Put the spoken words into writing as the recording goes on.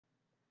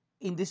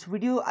In this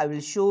video, I will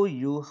show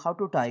you how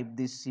to type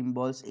these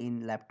symbols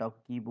in laptop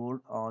keyboard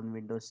on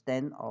Windows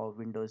 10 or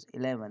Windows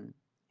 11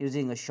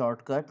 using a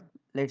shortcut.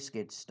 Let's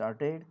get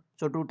started.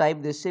 So to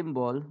type this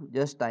symbol,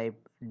 just type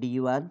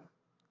D1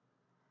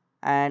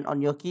 and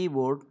on your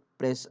keyboard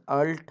press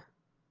Alt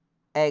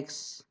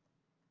X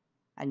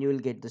and you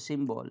will get the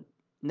symbol.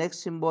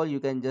 Next symbol you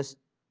can just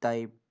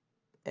type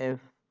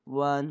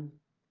F1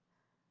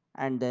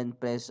 and then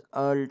press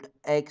Alt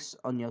X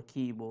on your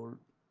keyboard.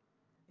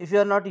 If you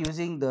are not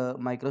using the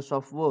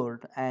Microsoft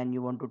Word and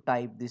you want to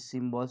type these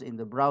symbols in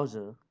the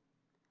browser,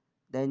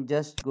 then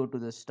just go to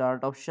the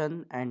start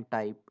option and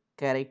type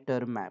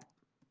character map.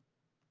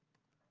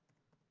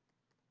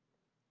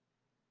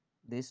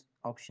 This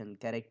option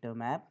character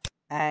map,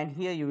 and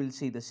here you will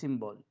see the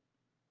symbol.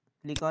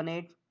 Click on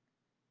it,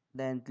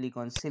 then click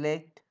on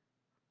select,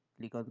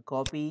 click on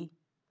copy,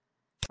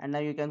 and now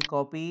you can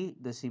copy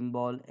the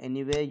symbol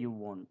anywhere you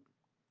want.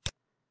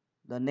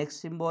 The next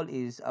symbol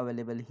is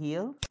available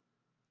here.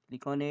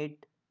 Click on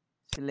it,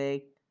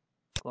 select,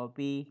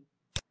 copy,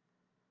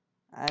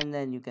 and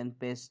then you can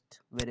paste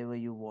wherever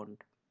you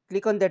want.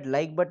 Click on that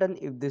like button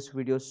if this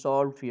video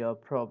solved your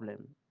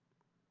problem.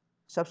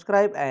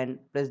 Subscribe and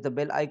press the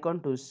bell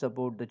icon to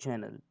support the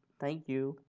channel. Thank you.